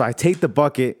something with it. So I take the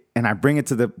bucket and I bring it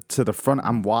to the front.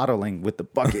 I'm waddling with the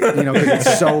bucket, because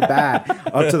it's so bad,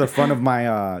 up to the front of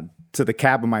my to the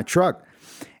cab of my truck.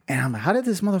 And I'm like, how did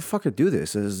this motherfucker do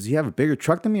this? Does he have a bigger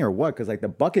truck than me or what? Because like the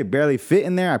bucket barely fit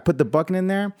in there. I put the bucket in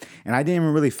there and I didn't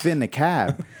even really fit in the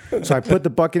cab. So I put the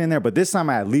bucket in there. But this time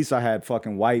at least I had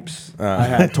fucking wipes. I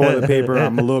had toilet paper.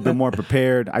 I'm a little bit more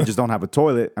prepared. I just don't have a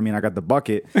toilet. I mean, I got the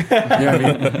bucket. You know what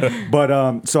I mean?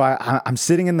 But so I'm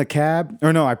sitting in the cab.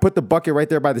 Or no, I put the bucket right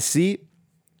there by the seat.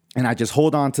 And I just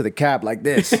hold on to the cab like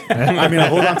this. I mean, I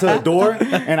hold on to the door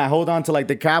and I hold on to like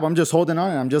the cab. I'm just holding on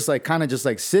and I'm just like kind of just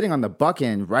like sitting on the bucket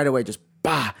and right away just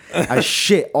bah, I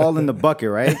shit all in the bucket,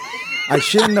 right? I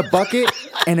shit in the bucket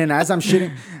and then as I'm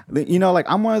shitting, you know, like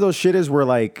I'm one of those shitters where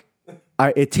like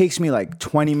it takes me like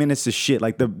 20 minutes to shit.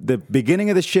 Like the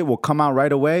beginning of the shit will come out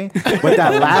right away, but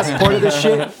that last part of the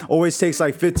shit always takes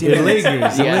like 15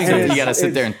 minutes. You gotta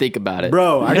sit there and think about it.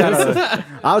 Bro,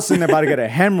 I was sitting there about to get a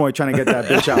hemorrhoid trying to get that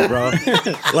bitch out, bro.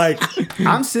 Like,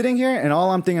 I'm sitting here and all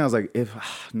I'm thinking, I was like, if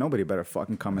nobody better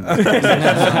fucking come in. So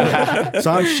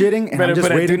I'm shitting and I'm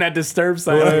just waiting. Do not disturb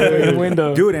sign on the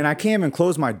window. Dude, and I can't even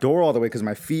close my door all the way because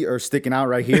my feet are sticking out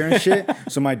right here and shit.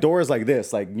 So my door is like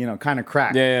this, like, you know, kind of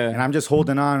cracked. Yeah. And I'm just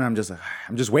holding on and I'm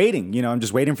just waiting, you know, I'm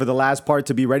just waiting for the last part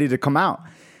to be ready to come out.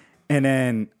 And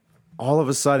then all of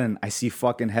a sudden I see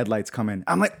fucking headlights coming.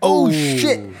 I'm like, oh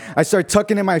shit. I start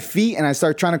tucking in my feet and I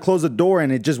start trying to close the door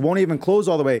and it just won't even close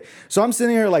all the way. So I'm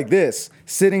sitting here like this,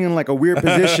 sitting in like a weird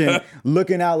position,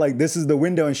 looking out like this is the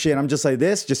window and shit. I'm just like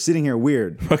this, just sitting here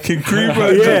weird. Fucking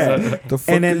creeper. Yeah.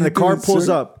 And then the car pulls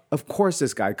up. Of course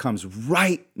this guy comes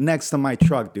right next to my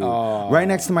truck, dude. Right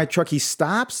next to my truck. He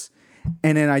stops.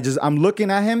 And then I'm looking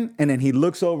at him, and then he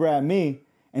looks over at me,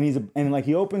 and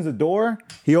he opens the door.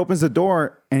 He opens the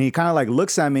door, and he kind of like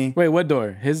looks at me. Wait, what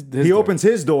door? His he door. opens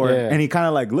his door, Yeah. and he kind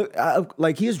of like look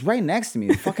like he was right next to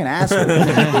me, fucking asshole.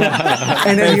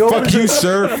 And then he opens Fuck you,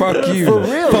 sir. Fuck you. for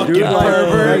real, dude.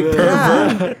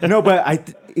 pervert. Yeah. No,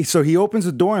 but so he opens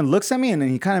the door and looks at me, and then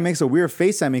he kind of makes a weird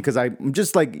face at me because I'm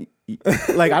just like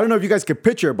I don't know if you guys could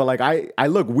picture it, but like I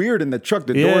look weird in the truck.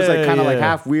 The door's like kind of like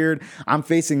half weird. I'm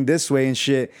facing this way and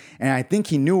shit, and I think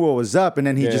he knew what was up, and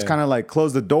then he just kind of like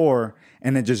closed the door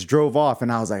and then just drove off,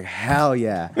 and I was like, hell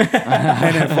yeah.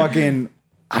 And then fucking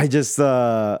I just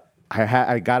I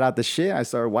got out the shit. I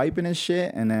started wiping and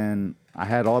shit, and then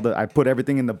I put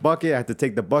everything in the bucket. I had to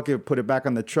take the bucket, put it back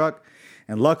on the truck.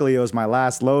 And luckily, it was my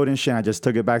last load and shit. I just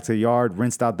took it back to the yard,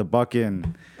 rinsed out the bucket,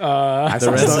 and I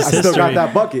still got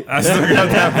that bucket.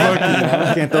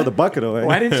 I Can't throw the bucket away.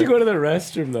 Why didn't you go to the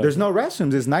restroom though? There's no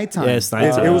restrooms. It's nighttime. Yeah, it's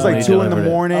nighttime. It was like They 2 in the delivered it.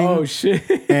 morning. Oh shit!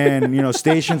 And you know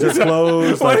stations are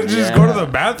closed. Why like, did you just go to the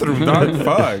bathroom, dog?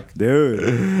 Fuck.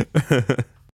 dude?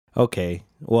 Okay,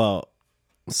 well,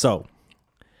 so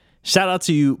shout out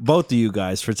to you, both of you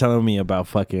guys, for telling me about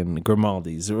fucking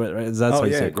Grimaldi's. Right? That's what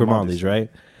you said, Grimaldi's, right?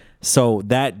 So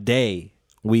that day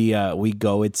we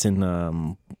go. It's in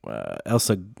El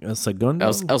Segundo.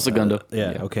 El Segundo.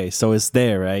 Yeah. Okay. So it's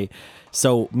there, right?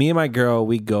 So me and my girl,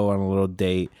 we go on a little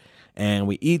date. And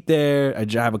we eat there. I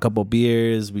have a couple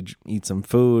beers. We eat some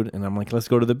food. And I'm like, let's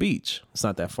go to the beach. It's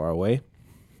not that far away.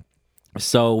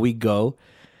 So we go.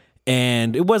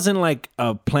 And it wasn't like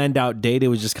a planned out date. It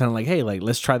was just kind of like, hey, like,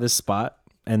 let's try this spot.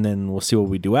 And then we'll see what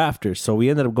we do after. So we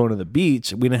ended up going to the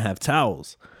beach. We didn't have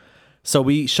towels. So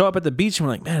we show up at the beach. And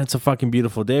we're like, man, it's a fucking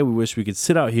beautiful day. We wish we could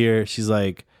sit out here. She's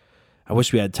like, I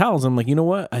wish we had towels. I'm like, you know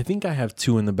what? I think I have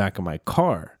 2 in the back of my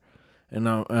car. And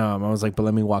I was like, but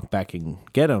let me walk back and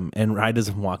get them. And right as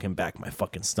I'm walking back, my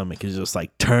fucking stomach is just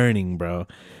like turning, bro.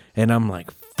 And I'm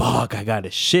like, fuck, I got to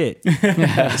shit.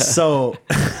 So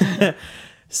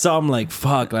I'm like,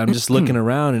 fuck. I'm just looking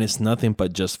around and it's nothing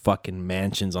but just fucking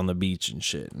mansions on the beach and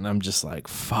shit. And I'm just like,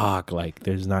 fuck, like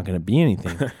there's not going to be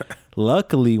anything.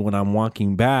 Luckily, when I'm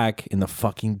walking back in the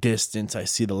fucking distance, I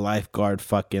see the lifeguard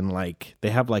fucking like, they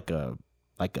have like a,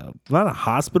 not a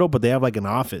hospital, but they have like an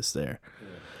office there.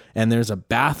 And there's a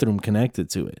bathroom connected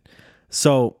to it.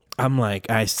 So I'm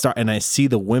like, I see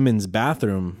the women's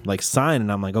bathroom like sign, and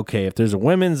I'm like, okay, if there's a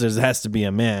women's, there has to be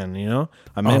a man, you know?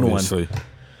 I'm Obviously. in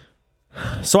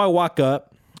one. So I walk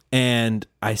up and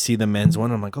I see the men's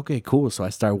one. I'm like, okay, cool. So I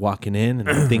start walking in and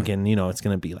I'm thinking, you know, it's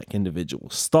going to be like individual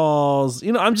stalls.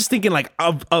 You know, I'm just thinking like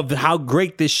of how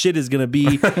great this shit is going to be.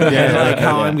 And like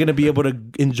how I'm going to be able to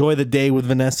enjoy the day with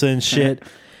Vanessa and shit.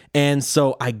 And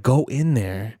so I go in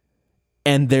there.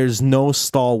 And there's no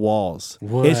stall walls.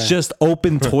 What? It's just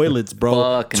open toilets, bro.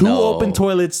 Fuck 2 no. open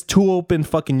toilets, 2 open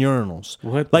fucking urinals.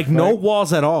 What Like the no fuck?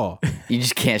 walls at all. You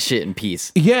just can't shit in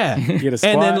peace. Yeah. get a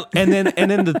and then squat. and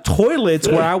then the toilets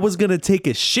where I was gonna take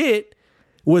a shit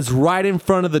was right in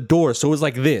front of the door. So it was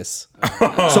like this.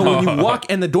 So when you walk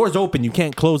and the door's open, you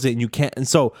can't close it and you can't. And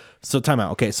so time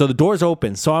out. Okay. So the door's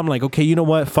open. So I'm like, okay, you know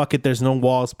what? Fuck it. There's no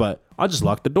walls, but I'll just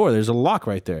lock the door. There's a lock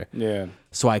right there. Yeah.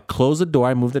 So I close the door.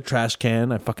 I move the trash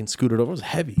can. I fucking scoot it over. It was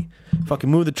heavy. Fucking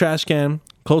move the trash can.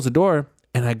 Close the door.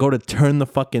 And I go to turn the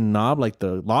fucking knob, like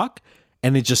the lock.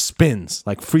 And it just spins.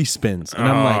 Like free spins. And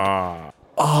I'm like,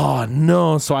 oh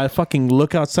no. So I fucking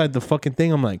look outside the fucking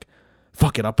thing. I'm like,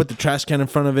 fuck it. I'll put the trash can in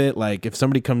front of it. Like if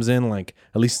somebody comes in, like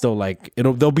at least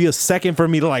there'll be a second for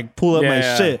me to like pull up my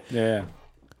shit. Yeah.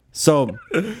 So,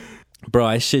 bro,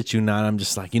 I shit you not. I'm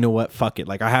just like, you know what? Fuck it.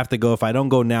 Like I have to go. If I don't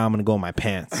go now, I'm gonna go in my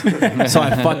pants. So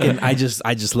I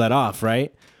just let off,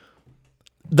 right?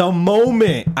 The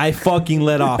moment I fucking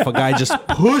let off, a guy just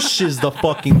pushes the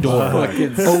fucking door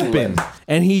open.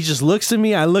 And he just looks at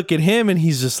me. I look at him and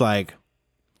he's just like,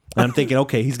 and I'm thinking,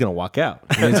 okay, he's gonna walk out.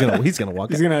 He's gonna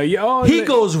walk out. He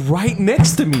goes right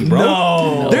next to me, bro.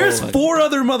 No. There's 4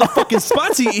 other motherfucking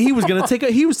spots. He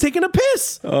was taking a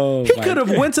piss. Oh, he could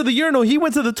have went to the urinal. He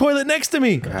went to the toilet next to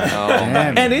me.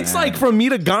 And it's like from me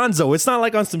to Gonzo. It's not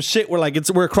like on some shit where like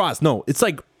we're across. No, it's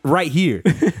like right here.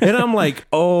 And I'm like,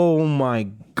 oh my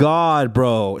God,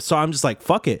 bro. So I'm just like,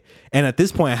 fuck it. And at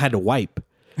this point I had to wipe.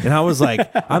 And I was like,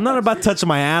 I'm not about touching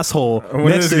my asshole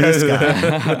next to this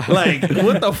guy. Like,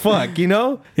 what the fuck, you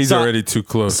know? He's already too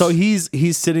close. So he's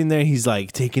sitting there. He's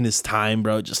like taking his time,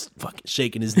 bro, just fucking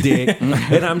shaking his dick.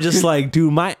 And I'm just like,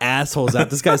 dude, my asshole's out.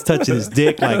 This guy's touching his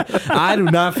dick. Like, I do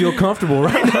not feel comfortable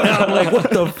right now. I'm like, what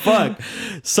the fuck?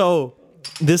 So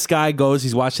this guy goes,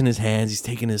 he's washing his hands, he's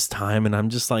taking his time, and I'm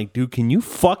just like, dude, can you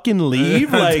fucking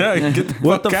leave? Like,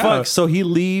 what the fuck? So he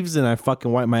leaves, and I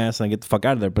fucking wipe my ass, and I get the fuck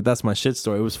out of there. But that's my shit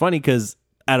story. It was funny because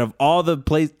out of all the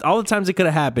times it could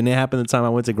have happened, it happened the time I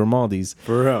went to Grimaldi's.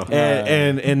 For real.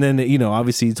 And then, you know,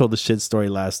 obviously you told the shit story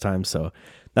last time, so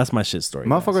that's my shit story.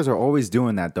 Motherfuckers are always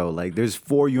doing that though. Like there's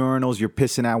 4 urinals, you're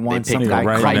pissing at one. They Some pick guy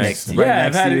right next to you.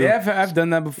 I've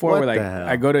done that before. What Where like the hell?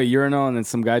 I go to a urinal and then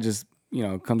some guy just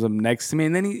comes up next to me,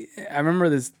 and then I remember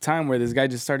this time where this guy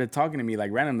just started talking to me like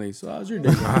randomly. So how's your day?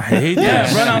 I hate Yeah,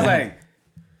 that. bro. And I was like,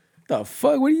 the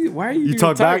fuck? Why are you? You even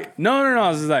talk talking? back? No. I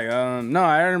was just like, no.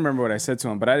 I don't remember what I said to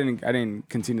him, but I didn't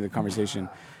continue the conversation.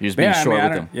 You're just But being yeah, short I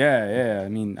with mean, him. Yeah. I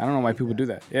mean, I don't know why people do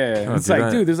that. Yeah. Oh, It's dude,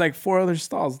 like, dude, there's like 4 other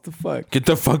stalls. What the fuck? Get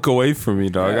the fuck away from me,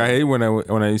 dog. Yeah. I hate when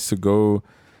I used to go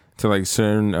to like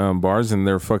certain bars and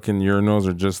their fucking urinals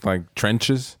are just like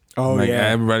trenches. Oh, like, yeah.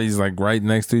 everybody's like right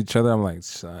next to each other. I'm like,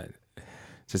 son,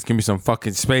 just give me some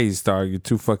fucking space, dog. You're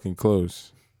too fucking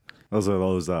close. Those are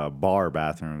those bar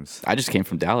bathrooms. I just came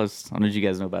from Dallas. I don't know if you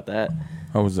guys know about that.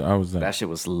 I was there. That shit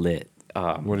was lit.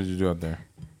 What did you do out there?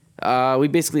 We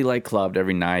basically like clubbed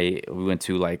every night. We went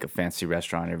to like a fancy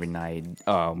restaurant every night.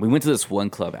 We went to this one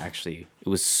club actually. It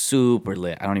was super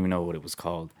lit. I don't even know what it was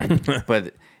called,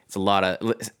 but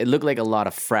it looked like a lot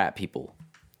of frat people,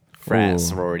 Ooh.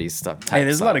 sorority stuff. Hey,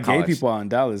 there's a lot of gay college. people out in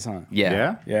Dallas, huh?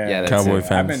 Yeah, Yeah? Yeah. That's Cowboy it.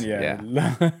 fans. I've been,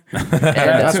 Yeah.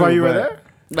 That's why you were but- there?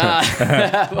 Nah,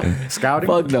 Scouting?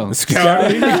 fuck no.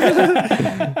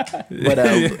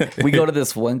 But we go to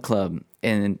this one club,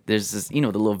 and there's this, the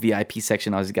little VIP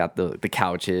section. Always got the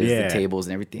couches, Yeah. the tables,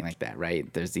 and everything like that, right?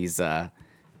 There's these,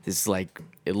 this like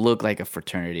it looked like a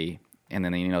fraternity, and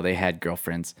then they had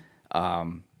girlfriends,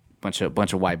 bunch of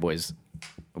white boys,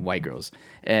 white girls,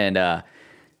 and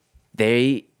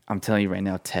I'm telling you right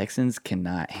now, Texans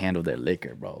cannot handle their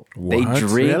liquor, bro. They What?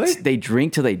 drink, Really? they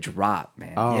drink till they drop,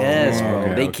 man. Oh, yes, bro.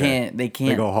 okay, They okay. can't. They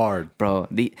go hard. bro.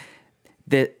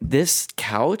 This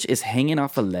couch is hanging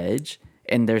off a ledge,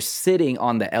 and they're sitting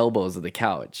on the elbows of the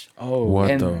couch. Oh,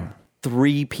 What and the?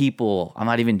 3 people, I'm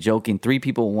not even joking, 3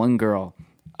 people, 1 girl,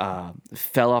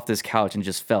 fell off this couch and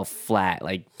just fell flat,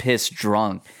 like pissed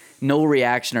drunk. No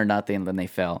reaction or nothing, then they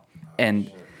fell. And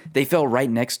they fell right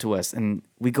next to us. And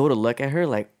we go to look at her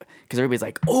like, because everybody's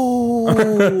like, oh.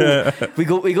 we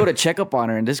go to check up on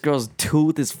her, and this girl's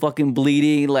tooth is fucking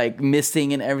bleeding, like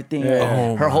missing and everything.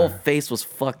 Her whole face was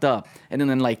fucked up. And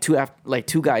then like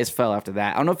two guys fell after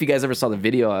that. I don't know if you guys ever saw the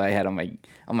video I had on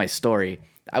my story.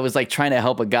 I was like trying to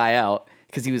help a guy out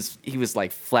because he was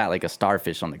like flat like a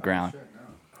starfish on the ground.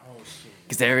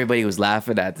 Because everybody was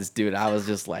laughing at this dude. I was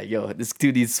just like, yo, this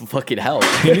dude needs some fucking help.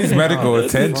 He needs medical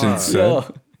attention, son.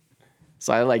 Yo.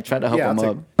 So I like tried to help Yeah, him I'll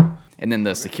up. And then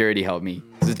the security helped me.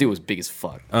 This dude was big as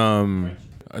fuck.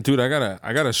 Dude, I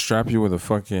gotta strap you with a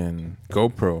fucking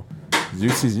GoPro.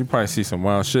 You probably see some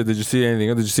wild shit. Did you see anything?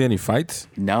 Did you see any fights?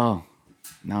 No,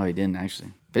 he didn't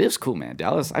actually. But it was cool, man.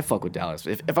 Dallas, I fuck with Dallas.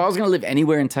 If I was gonna live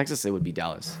anywhere in Texas, it would be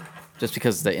Dallas. Just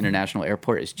because the international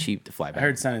airport is cheap to fly I back.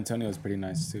 heard San Antonio is pretty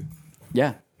nice too.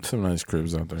 Yeah. Some nice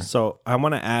cribs out there. So I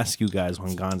want to ask you guys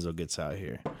when Gonzo gets out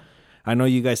here. I know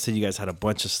you guys said you guys had a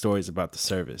bunch of stories about the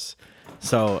service.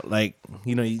 So, like,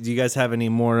 do you guys have any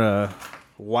more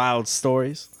wild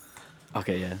stories?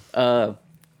 Okay, yeah.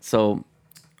 So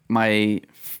my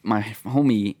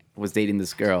homie was dating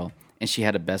this girl, and she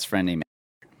had a best friend named,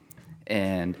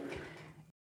 and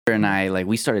her and I, like,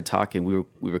 we started talking.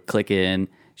 We were clicking.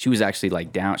 She was actually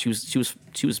like down. She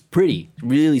was pretty,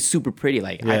 really super pretty.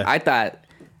 Like I thought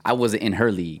I wasn't in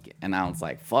her league, and I was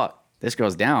like, fuck, this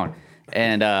girl's down.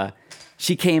 And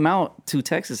she came out to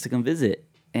Texas to come visit,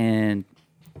 and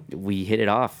we hit it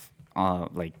off.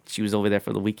 Like, she was over there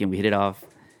for the weekend. We hit it off,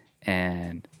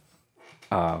 and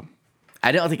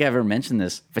I don't think I ever mentioned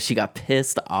this, but she got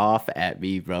pissed off at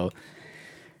me, bro,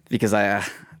 because I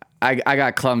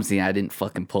got clumsy and I didn't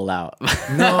fucking pull out.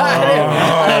 No,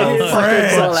 I didn't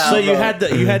fucking pull out, So you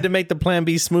bro. had to make the Plan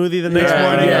B smoothie the next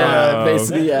morning. Yeah,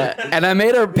 basically, yeah. And I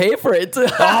made her pay for it too.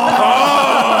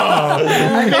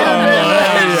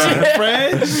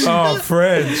 French. Oh,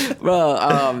 French. Bro,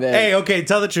 oh man. Hey, okay,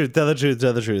 tell the truth. Tell the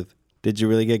truth. Did you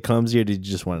really get clumsy, or did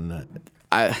you just want to nut?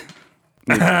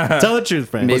 Tell the truth,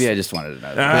 French. Maybe I just wanted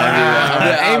to know.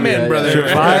 Amen, brother.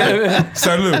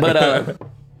 Salud. But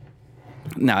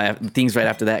no, things right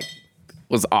after that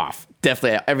was off.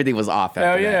 Definitely, everything was off. After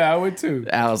Hell that. yeah, I would too.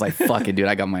 I was like, fuck it, dude.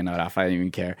 I got my nut off. I didn't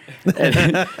even care.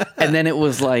 And then it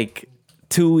was like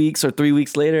 2 weeks or 3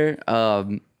 weeks later,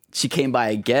 she came by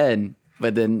again,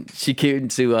 but then she came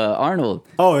to Arnold.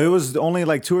 Oh, it was only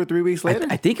like 2 or 3 weeks later.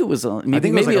 I think it was maybe, I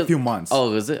think it was maybe like a few months. Oh,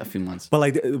 was it a few months? But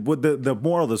like with the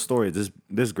moral of the story is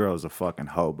this girl is a fucking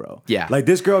hoe, bro. Yeah. Like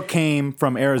this girl came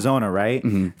from Arizona, right?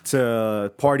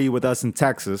 To party with us in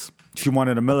Texas. She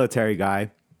wanted a military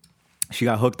guy. She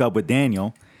got hooked up with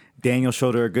Daniel. Daniel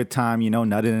showed her a good time,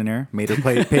 nutted in her, made her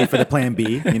pay for the Plan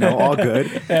B, all good.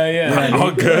 Hell yeah.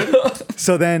 All good.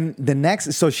 So then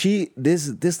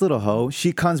this little hoe,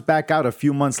 she comes back out a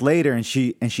few months later and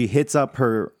she hits up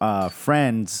her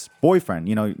friend's boyfriend,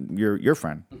 your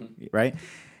friend, right?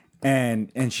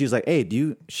 And she's like,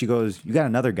 hey, she goes, you got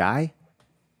another guy?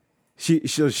 She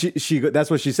that's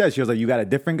what she said. She was like, you got a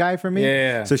different guy for me?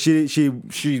 Yeah. So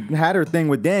she had her thing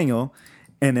with Daniel,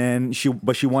 and then she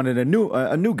wanted a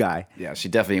new guy. Yeah, she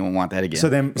definitely won't want that again. So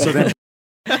then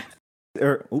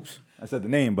oops, I said the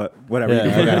name, but whatever. Yeah,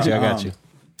 You can I figure it got out. you.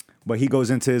 But he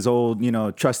goes into his old,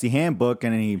 trusty handbook,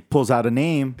 and then he pulls out a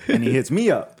name and he hits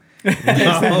me up.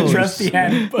 Trusty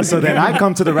hand. So then I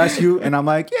come to the rescue, and I'm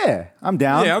like, yeah, I'm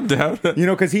down. Yeah, I'm down.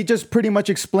 Because he just pretty much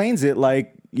explains it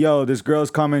like, yo, this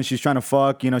girl's coming, she's trying to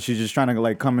fuck, she's just trying to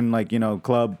like come and like,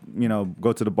 club,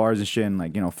 go to the bars and shit and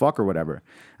like, fuck or whatever.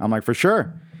 I'm like, for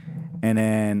sure. And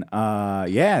then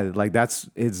like that's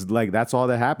all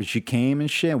that happened. She came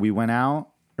and shit, we went out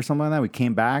or something like that. We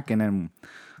came back and then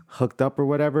hooked up or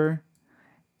whatever.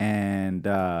 And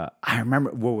I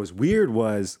remember what was weird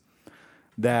was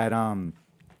that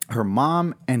her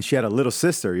mom and she had a little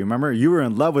sister. You remember? You were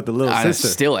in love with the little I sister.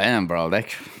 still am, bro.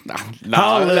 Like,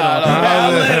 How little?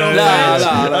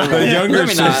 The younger Let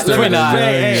me not. sister. Let me not.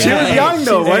 She was young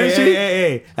though, wasn't she?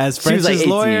 Hey. As She was French's like 18.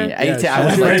 lawyer, 18. I as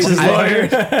was French's like, lawyer,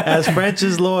 as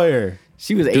French's lawyer.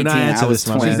 She was 18. not answer I was this,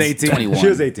 my 20. man. She's 18. 21. She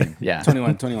was 18. Yeah.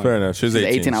 21. Fair enough. She was She's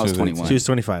 18. 18, I was 21. She was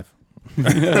 25.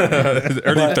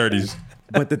 Early 30s.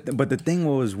 But the thing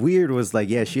what was weird was like,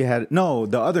 yeah, she had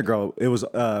the other girl. It was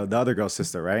the other girl's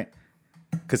sister, right?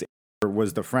 Because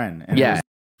was the friend. And it Yeah. was-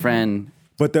 Friend.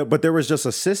 but there was just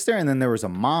a sister, and then there was a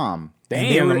mom. And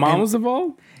they Damn, the were- mom and- was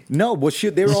involved? No, well,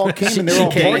 they were all came and they were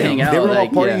all She came to hang partying. out, They were all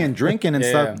like, partying yeah. and drinking and Yeah.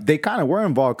 stuff. They kind of were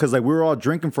involved because like we were all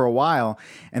drinking for a while.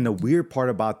 And the weird part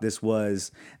about this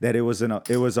was that it was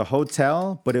a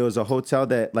hotel, but it was a hotel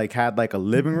that like had like a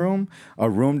living room, a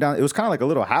room down. It was kind of like a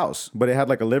little house, but it had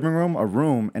like a living room, a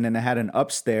room, and then it had an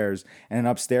upstairs, and an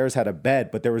upstairs had a bed,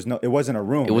 but it wasn't a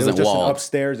room. It wasn't was just walled. an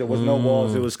upstairs. There was no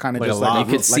walls. It was kind of Like a just like loft.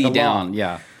 You could like see a loft. down.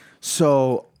 Yeah.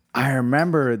 So I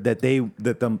remember that the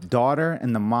daughter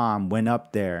and the mom went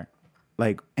up there,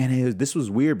 like, and this was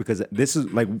weird because this is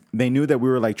like they knew that we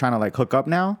were like trying to like hook up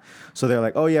now, so they're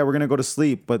like, oh yeah, we're gonna go to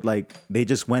sleep, but like they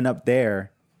just went up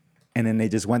there, and then they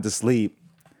just went to sleep,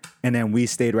 and then we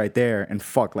stayed right there and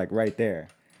fucked like right there.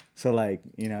 So like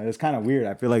it was kind of weird.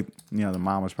 I feel like the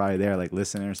mom was probably there like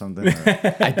listening or something.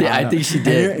 I think she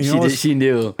did. And you know what's- She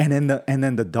knew. And then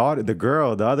the daughter, the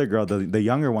other girl, the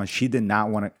younger one, she did not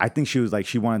want to. I think she was like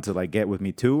she wanted to like get with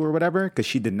me too or whatever because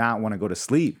she did not want to go to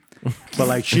sleep. But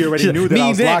like she already knew that Me I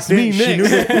was next, locked in.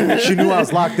 me She knew I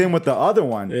was locked in with the other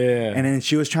one. Yeah. And then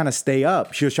she was trying to stay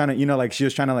up. She was trying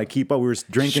to keep up. We were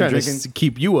drinking. Trying to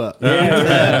keep you up.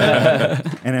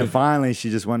 And then finally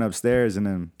she just went upstairs and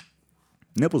then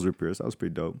nipples were pierced. That was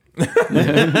pretty dope.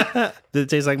 Did it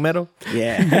taste like metal?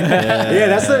 Yeah.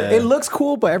 Yeah, it looks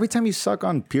cool, but every time you suck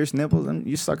on pierced nipples, then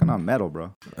you're sucking on metal,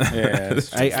 bro. Yeah. It's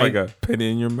just like a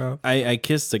penny in your mouth. I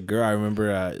kissed a girl. I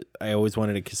remember I always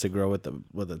wanted to kiss a girl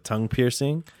with a tongue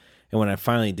piercing, And when I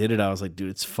finally did it, I was like, dude,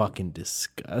 it's fucking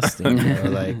disgusting.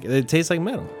 Bro. Like, it tastes like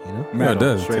metal, you know? Yeah, it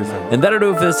does. Straight metal. And that'll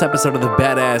do it for this episode of the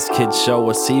Badass Kids Show.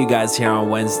 We'll see you guys here on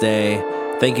Wednesday.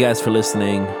 Thank you guys for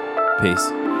listening.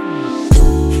 Peace.